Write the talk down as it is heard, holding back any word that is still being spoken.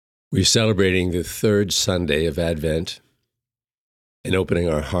We're celebrating the third Sunday of Advent and opening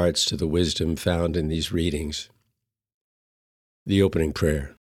our hearts to the wisdom found in these readings. The opening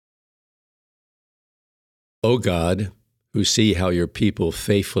prayer. O God, who see how your people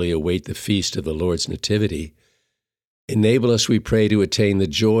faithfully await the feast of the Lord's nativity, enable us, we pray, to attain the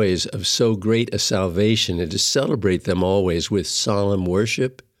joys of so great a salvation and to celebrate them always with solemn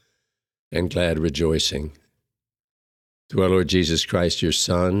worship and glad rejoicing. Through our Lord Jesus Christ, your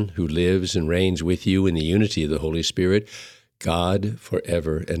Son, who lives and reigns with you in the unity of the Holy Spirit, God,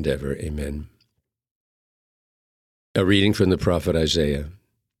 forever and ever. Amen. A reading from the prophet Isaiah,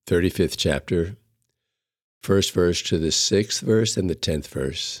 35th chapter, first verse to the 6th verse and the 10th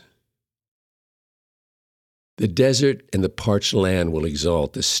verse. The desert and the parched land will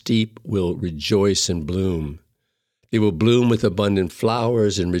exult. The steppe will rejoice and bloom. They will bloom with abundant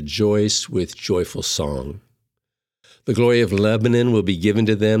flowers and rejoice with joyful song. The glory of Lebanon will be given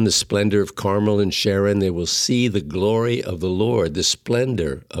to them, the splendor of Carmel and Sharon. They will see the glory of the Lord, the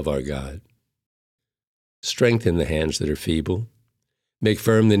splendor of our God. Strengthen the hands that are feeble. Make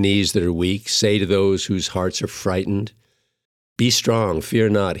firm the knees that are weak. Say to those whose hearts are frightened, be strong, fear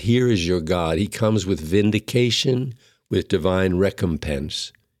not. Here is your God. He comes with vindication, with divine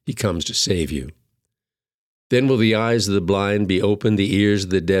recompense. He comes to save you. Then will the eyes of the blind be opened, the ears of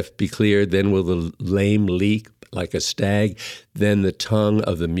the deaf be cleared. Then will the lame leap like a stag. Then the tongue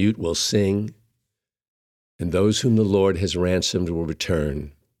of the mute will sing. And those whom the Lord has ransomed will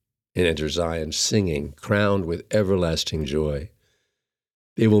return and enter Zion singing, crowned with everlasting joy.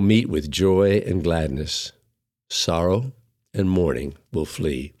 They will meet with joy and gladness. Sorrow and mourning will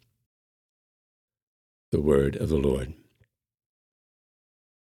flee. The word of the Lord.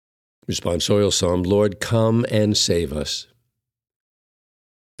 Responsorial Psalm, Lord, come and save us.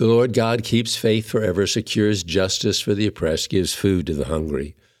 The Lord God keeps faith forever, secures justice for the oppressed, gives food to the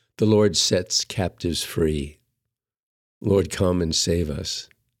hungry. The Lord sets captives free. Lord, come and save us.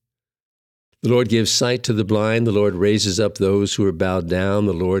 The Lord gives sight to the blind. The Lord raises up those who are bowed down.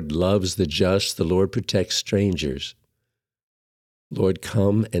 The Lord loves the just. The Lord protects strangers. Lord,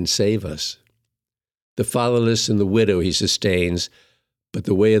 come and save us. The fatherless and the widow he sustains, but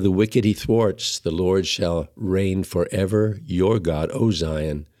the way of the wicked he thwarts. The Lord shall reign forever, your God, O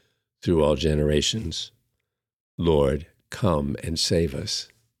Zion, through all generations. Lord, come and save us.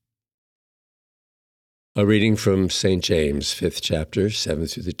 A reading from St. James, 5th chapter,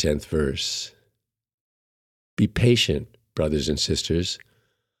 7th through the 10th verse. Be patient, brothers and sisters,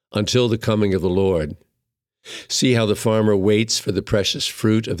 until the coming of the Lord. See how the farmer waits for the precious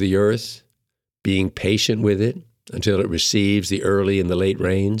fruit of the earth, being patient with it until it receives the early and the late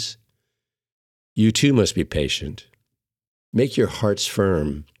rains. You too must be patient. Make your hearts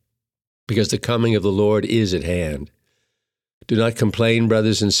firm, because the coming of the Lord is at hand. Do not complain,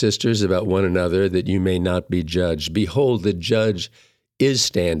 brothers and sisters, about one another, that you may not be judged. Behold, the judge is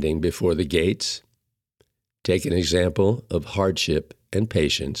standing before the gates. Take an example of hardship and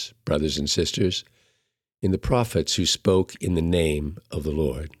patience, brothers and sisters, in the prophets who spoke in the name of the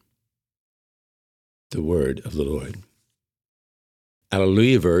Lord. The word of the Lord.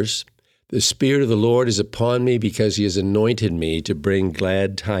 Alleluia verse. The Spirit of the Lord is upon me because he has anointed me to bring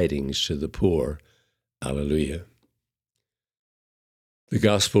glad tidings to the poor. Alleluia. The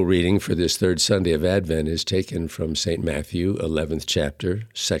gospel reading for this third Sunday of Advent is taken from St. Matthew, 11th chapter,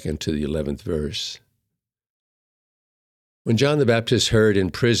 2nd to the 11th verse. When John the Baptist heard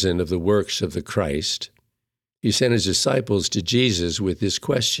in prison of the works of the Christ, he sent his disciples to Jesus with this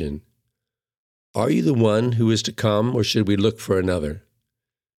question, Are you the one who is to come, or should we look for another?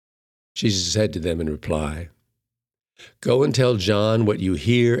 Jesus said to them in reply, Go and tell John what you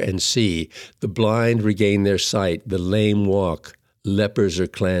hear and see. The blind regain their sight, the lame walk, lepers are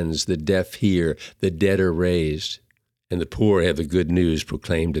cleansed, the deaf hear, the dead are raised, and the poor have the good news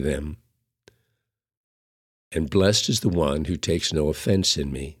proclaimed to them. And blessed is the one who takes no offense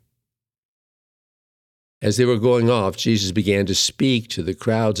in me. As they were going off, Jesus began to speak to the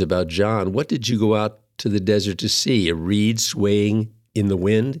crowds about John. What did you go out to the desert to see? A reed swaying in the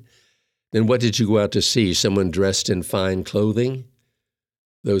wind? Then what did you go out to see? Someone dressed in fine clothing?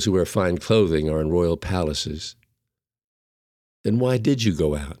 Those who wear fine clothing are in royal palaces. Then why did you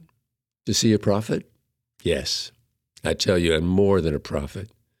go out? To see a prophet? Yes, I tell you, I'm more than a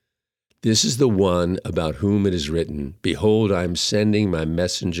prophet. This is the one about whom it is written, Behold, I am sending my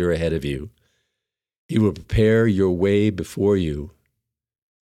messenger ahead of you. He will prepare your way before you.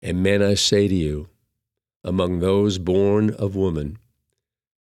 Amen, I say to you, among those born of woman,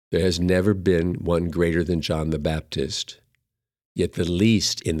 there has never been one greater than John the Baptist, yet the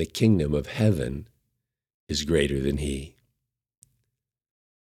least in the kingdom of heaven is greater than he.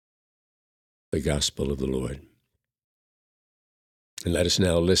 the gospel of the Lord. And let us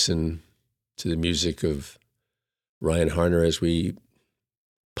now listen to the music of Ryan Harner as we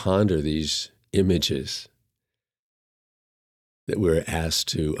ponder these images that we're asked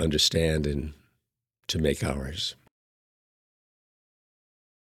to understand and to make ours.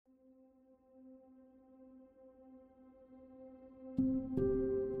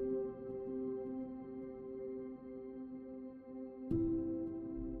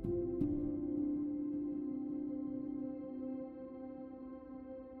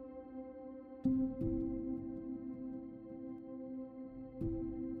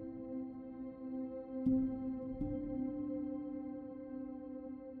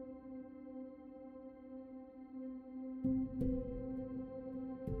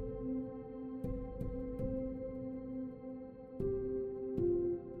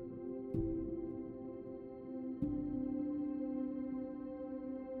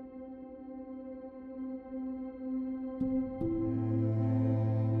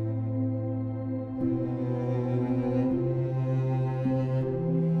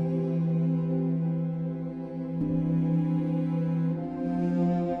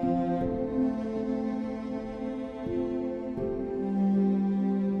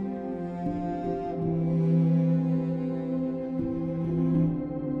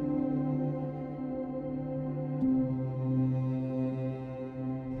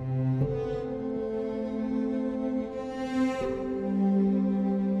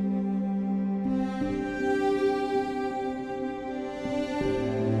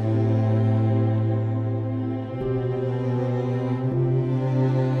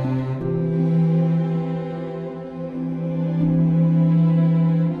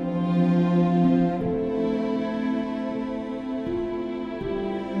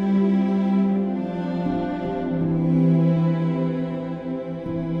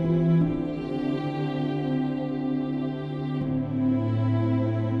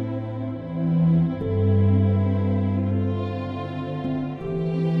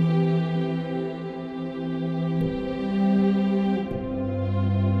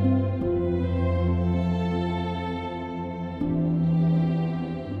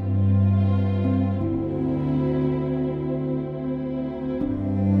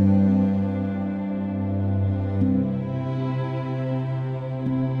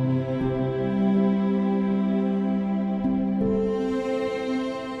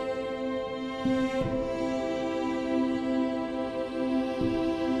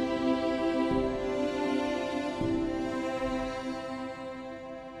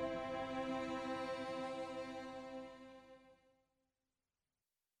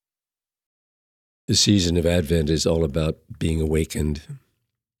 The season of Advent is all about being awakened.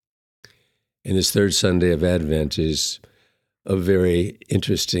 And this third Sunday of Advent is a very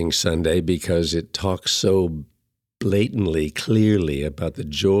interesting Sunday because it talks so blatantly, clearly about the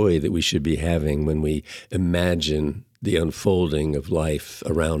joy that we should be having when we imagine the unfolding of life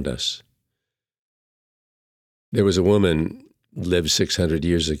around us. There was a woman lived 600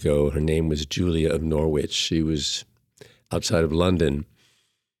 years ago. Her name was Julia of Norwich. She was outside of London.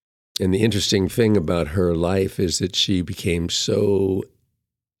 And the interesting thing about her life is that she became so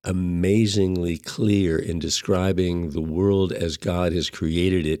amazingly clear in describing the world as God has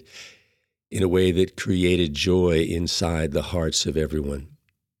created it in a way that created joy inside the hearts of everyone.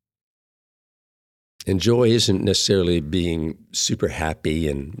 And joy isn't necessarily being super happy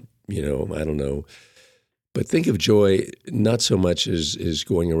and, I don't know. But think of joy not so much as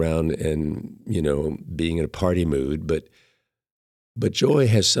going around and, being in a party mood, but joy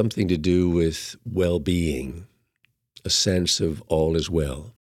has something to do with well-being, a sense of all is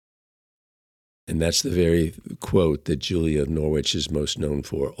well. And that's the very quote that Julia of Norwich is most known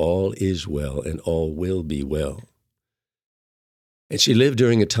for. All is well and all will be well. And she lived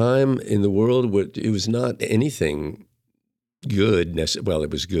during a time in the world where it was not anything good. Well,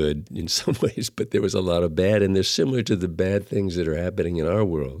 it was good in some ways, but there was a lot of bad, and they're similar to the bad things that are happening in our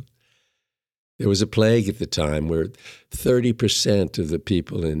world. There was a plague at the time where 30% of the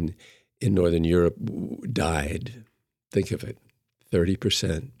people in Northern Europe died. Think of it,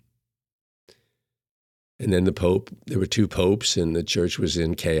 30%. And then there were two popes, and the church was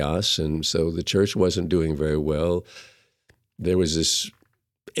in chaos, and so the church wasn't doing very well. There was this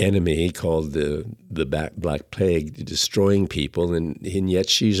enemy called the Black Plague destroying people, and yet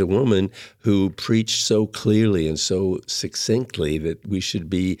she's a woman who preached so clearly and so succinctly that we should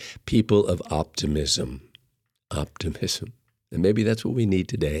be people of optimism. Optimism. And maybe that's what we need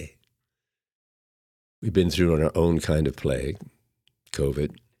today. We've been through our own kind of plague,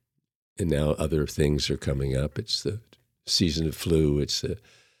 COVID, and now other things are coming up. It's the season of flu. It's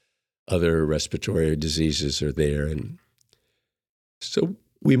other respiratory diseases are there. And so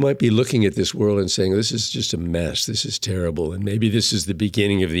we might be looking at this world and saying, this is just a mess, this is terrible, and maybe this is the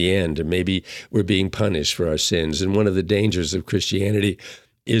beginning of the end, and maybe we're being punished for our sins. And one of the dangers of Christianity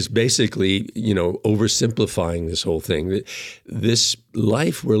is basically, oversimplifying this whole thing. This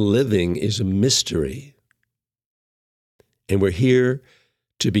life we're living is a mystery. And we're here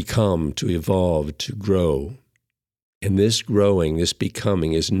to become, to evolve, to grow. And this growing, this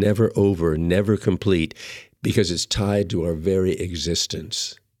becoming is never over, never complete, because it's tied to our very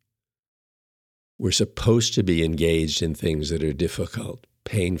existence. We're supposed to be engaged in things that are difficult,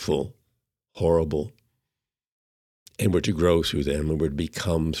 painful, horrible. And we're to grow through them, and we're to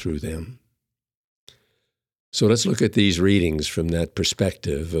become through them. So let's look at these readings from that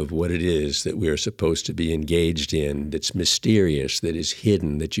perspective of what it is that we are supposed to be engaged in, that's mysterious, that is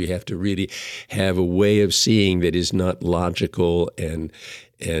hidden, that you have to really have a way of seeing that is not logical and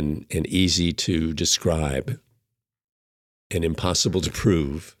easy to describe and impossible to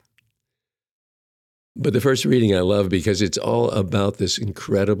prove. But the first reading I love because it's all about this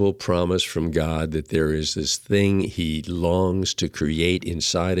incredible promise from God that there is this thing He longs to create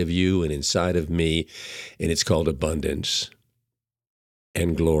inside of you and inside of me, and it's called abundance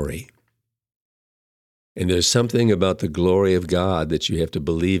and glory. And there's something about the glory of God that you have to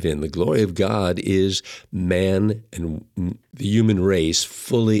believe in. The glory of God is man and the human race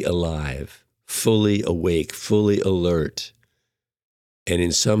fully alive, fully awake, fully alert, and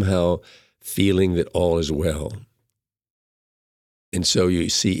in somehow feeling that all is well. And so you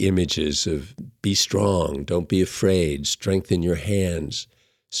see images of be strong, don't be afraid, strengthen your hands,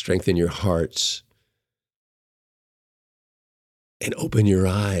 strengthen your hearts, and open your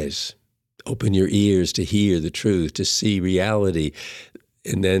eyes, open your ears to hear the truth, to see reality,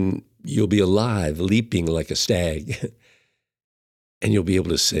 and then you'll be alive, leaping like a stag. And you'll be able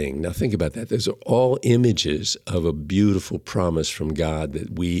to sing. Now think about that. Those are all images of a beautiful promise from God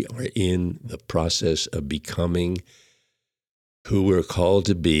that we are in the process of becoming who we're called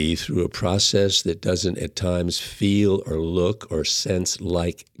to be through a process that doesn't at times feel or look or sense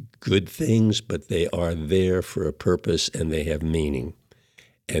like good things, but they are there for a purpose and they have meaning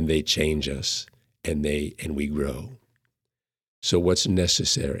and they change us and we grow. So what's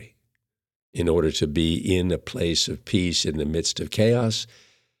necessary in order to be in a place of peace in the midst of chaos?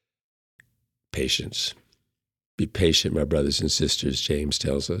 Patience. Be patient, my brothers and sisters, James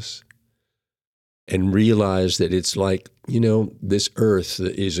tells us. And realize that it's like, this earth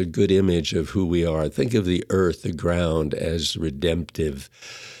is a good image of who we are. Think of the earth, the ground, as redemptive,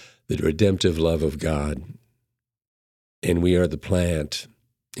 the redemptive love of God. And we are the plant.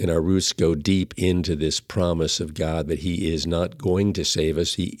 And our roots go deep into this promise of God that He is not going to save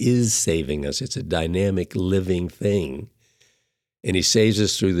us. He is saving us. It's a dynamic, living thing. And He saves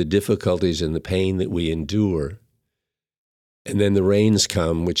us through the difficulties and the pain that we endure. And then the rains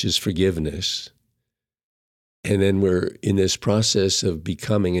come, which is forgiveness. And then we're in this process of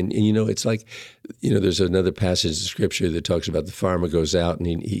becoming. And it's like, there's another passage in Scripture that talks about the farmer goes out and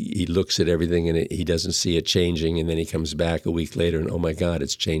he looks at everything and he doesn't see it changing. And then he comes back a week later and, oh my God,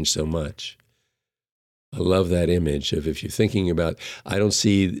 it's changed so much. I love that image of if you're thinking about, I don't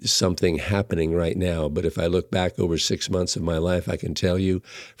see something happening right now, but if I look back over 6 months of my life, I can tell you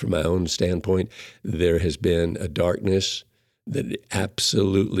from my own standpoint, there has been a darkness that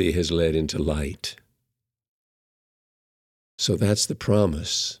absolutely has led into light. So that's the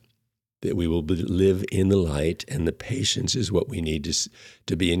promise, that we will live in the light, and the patience is what we need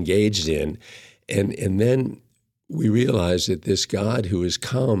to be engaged in. And then we realize that this God who has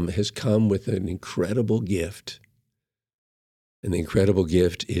come with an incredible gift. And the incredible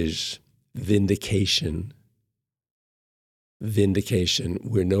gift is vindication. Vindication.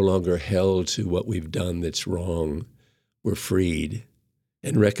 We're no longer held to what we've done that's wrong. We're freed.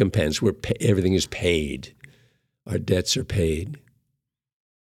 And recompense, everything is paid. Our debts are paid.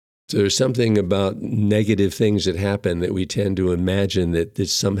 So there's something about negative things that happen that we tend to imagine that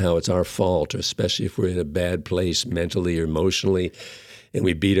somehow it's our fault, especially if we're in a bad place mentally or emotionally, and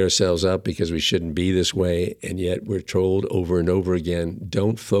we beat ourselves up because we shouldn't be this way, and yet we're told over and over again,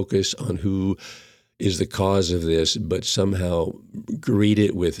 don't focus on who is the cause of this, but somehow greet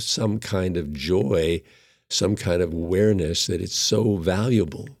it with some kind of joy, some kind of awareness that it's so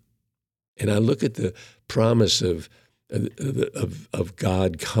valuable. And I look at the promise of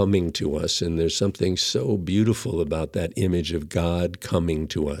God coming to us, and there's something so beautiful about that image of God coming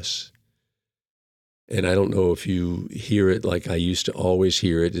to us. And I don't know if you hear it like I used to always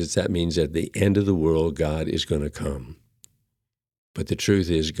hear it, that means at the end of the world, God is going to come. But the truth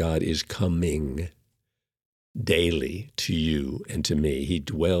is, God is coming. daily to you and to me. He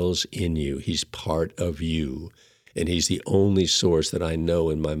dwells in you. He's part of you. And he's the only source that I know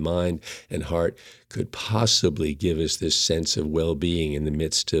in my mind and heart could possibly give us this sense of well-being in the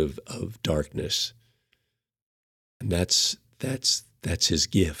midst of darkness. And that's his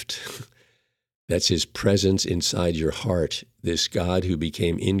gift. That's his presence inside your heart, this God who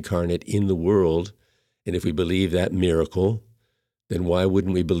became incarnate in the world. And if we believe that miracle, then why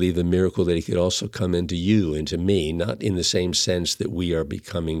wouldn't we believe the miracle that he could also come into you, into me, not in the same sense that we are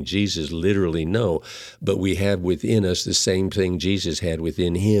becoming Jesus, literally, no, but we have within us the same thing Jesus had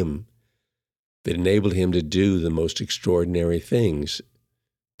within him that enabled him to do the most extraordinary things,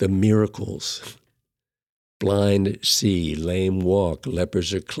 the miracles. Blind see, lame walk,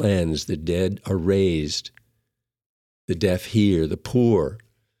 lepers are cleansed, the dead are raised, the deaf hear, the poor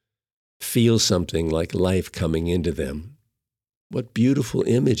feel something like life coming into them. What beautiful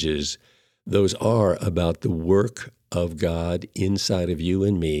images those are about the work of God inside of you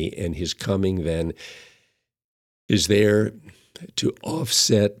and me, and his coming then is there to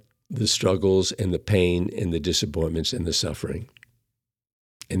offset the struggles and the pain and the disappointments and the suffering.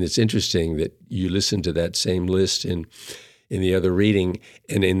 And it's interesting that you listen to that same list in the other reading,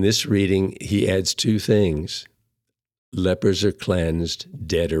 and in this reading, he adds two things. Lepers are cleansed,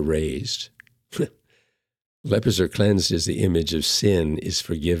 dead are raised. Lepers are cleansed is the image of sin is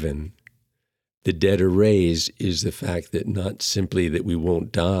forgiven. The dead are raised is the fact that not simply that we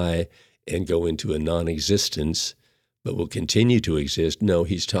won't die and go into a non-existence, but will continue to exist. No,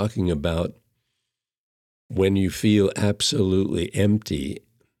 he's talking about when you feel absolutely empty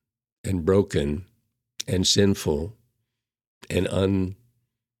and broken and sinful and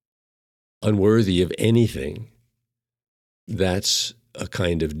unworthy of anything, that's a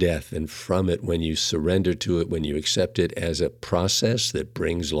kind of death. And from it, when you surrender to it, when you accept it as a process that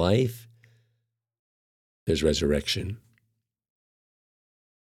brings life, there's resurrection.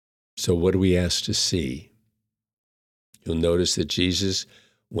 So what are we asked to see? You'll notice that Jesus,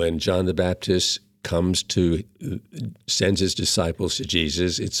 when John the Baptist sends his disciples to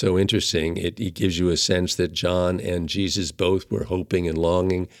Jesus, it's so interesting. It gives you a sense that John and Jesus both were hoping and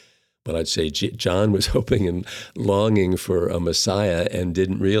longing. Well, I'd say John was hoping and longing for a Messiah and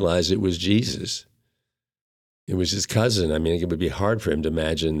didn't realize it was Jesus. It was his cousin. I mean, it would be hard for him to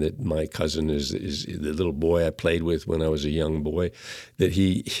imagine that my cousin is the little boy I played with when I was a young boy, that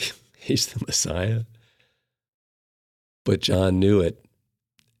he's the Messiah. But John knew it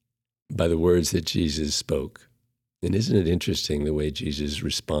by the words that Jesus spoke. And isn't it interesting the way Jesus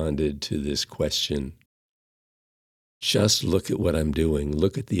responded to this question? Just look at what I'm doing.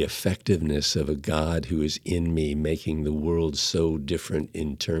 Look at the effectiveness of a God who is in me, making the world so different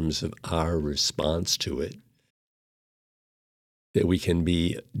in terms of our response to it, that we can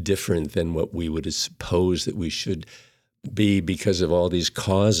be different than what we would suppose that we should be because of all these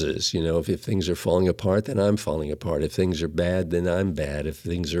causes. You know, if things are falling apart, then I'm falling apart. If things are bad, then I'm bad. If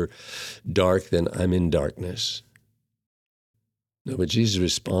things are dark, then I'm in darkness. No, but Jesus'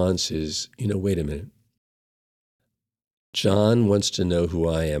 response is, wait a minute. John wants to know who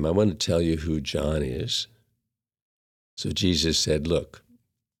I am. I want to tell you who John is. So Jesus said, look,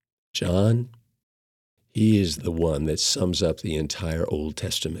 John, he is the one that sums up the entire Old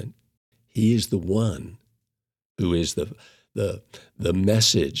Testament. He is the one who is the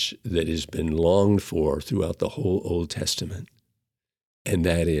message that has been longed for throughout the whole Old Testament. And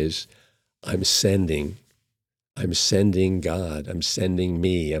that is, I'm sending God, I'm sending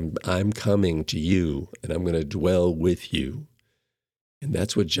me, I'm coming to you, and I'm going to dwell with you. And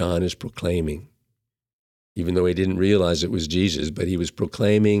that's what John is proclaiming. Even though he didn't realize it was Jesus, but he was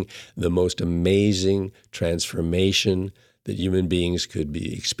proclaiming the most amazing transformation that human beings could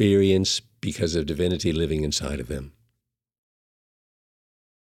experience because of divinity living inside of them.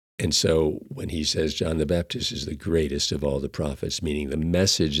 And so when he says John the Baptist is the greatest of all the prophets, meaning the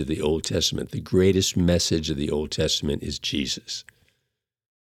message of the Old Testament, the greatest message of the Old Testament is Jesus.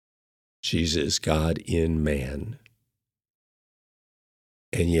 Jesus, God in man.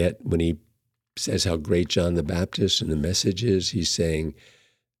 And yet when he says how great John the Baptist and the message is, he's saying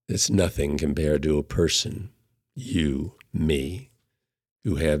it's nothing compared to a person, you, me,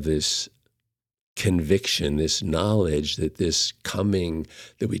 who have this conviction, this knowledge that this coming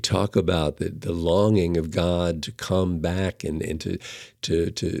that we talk about, that the longing of God to come back and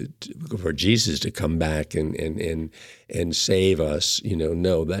for Jesus to come back and save us,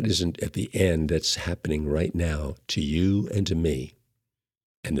 no, that isn't at the end. That's happening right now to you and to me.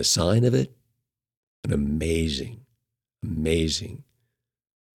 And the sign of it, an amazing, amazing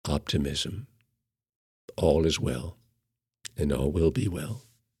optimism. All is well, and all will be well.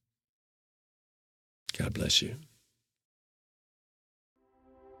 God bless you.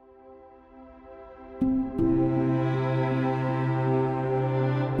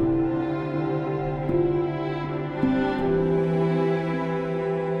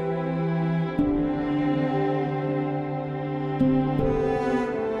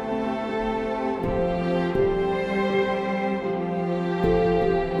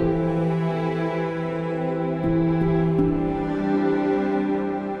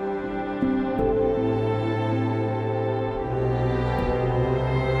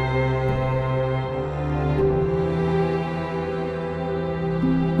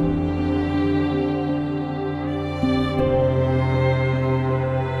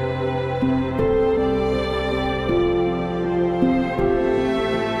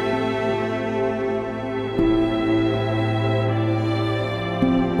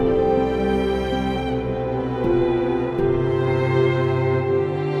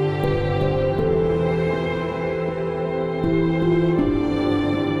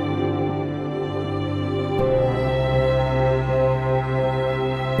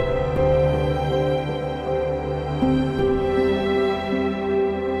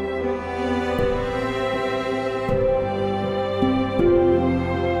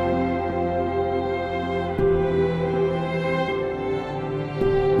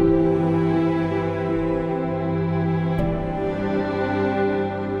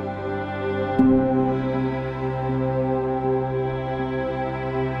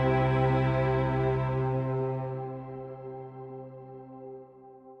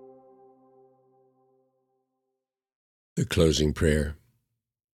 The closing prayer.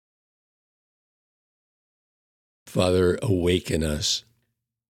 Father, awaken us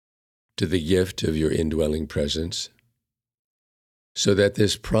to the gift of your indwelling presence, so that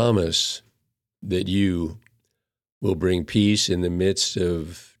this promise that you will bring peace in the midst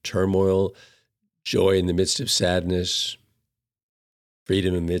of turmoil, joy in the midst of sadness,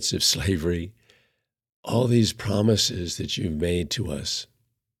 freedom in the midst of slavery, all these promises that you've made to us,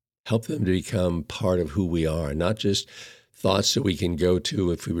 help them to become part of who we are, not just thoughts that we can go to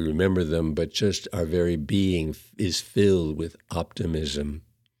if we remember them, but just our very being is filled with optimism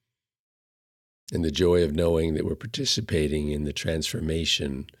and the joy of knowing that we're participating in the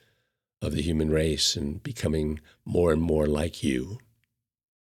transformation of the human race and becoming more and more like you,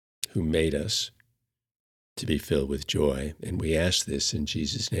 who made us to be filled with joy. And we ask this in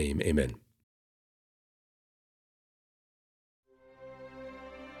Jesus' name, amen.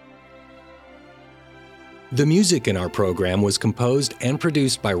 The music in our program was composed and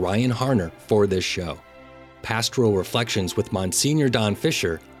produced by Ryan Harner for this show. Pastoral Reflections with Monsignor Don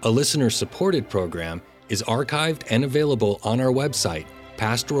Fisher, a listener-supported program, is archived and available on our website,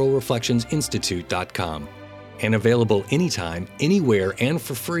 pastoralreflectionsinstitute.com, and available anytime, anywhere, and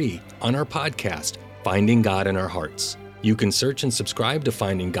for free on our podcast, Finding God in Our Hearts. You can search and subscribe to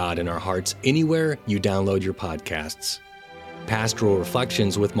Finding God in Our Hearts anywhere you download your podcasts. Pastoral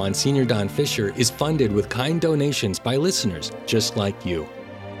Reflections with Monsignor Don Fisher is funded with kind donations by listeners just like you.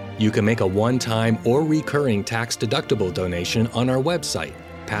 You can make a one-time or recurring tax-deductible donation on our website,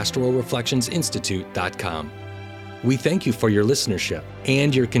 pastoralreflectionsinstitute.com. We thank you for your listenership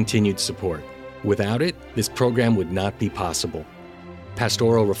and your continued support. Without it, this program would not be possible.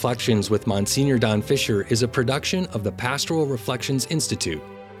 Pastoral Reflections with Monsignor Don Fisher is a production of the Pastoral Reflections Institute,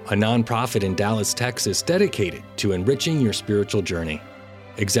 a nonprofit in Dallas, Texas dedicated to enriching your spiritual journey.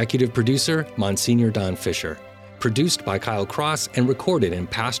 Executive producer, Monsignor Don Fisher. Produced by Kyle Cross and recorded in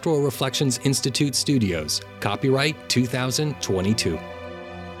Pastoral Reflections Institute Studios. Copyright 2022.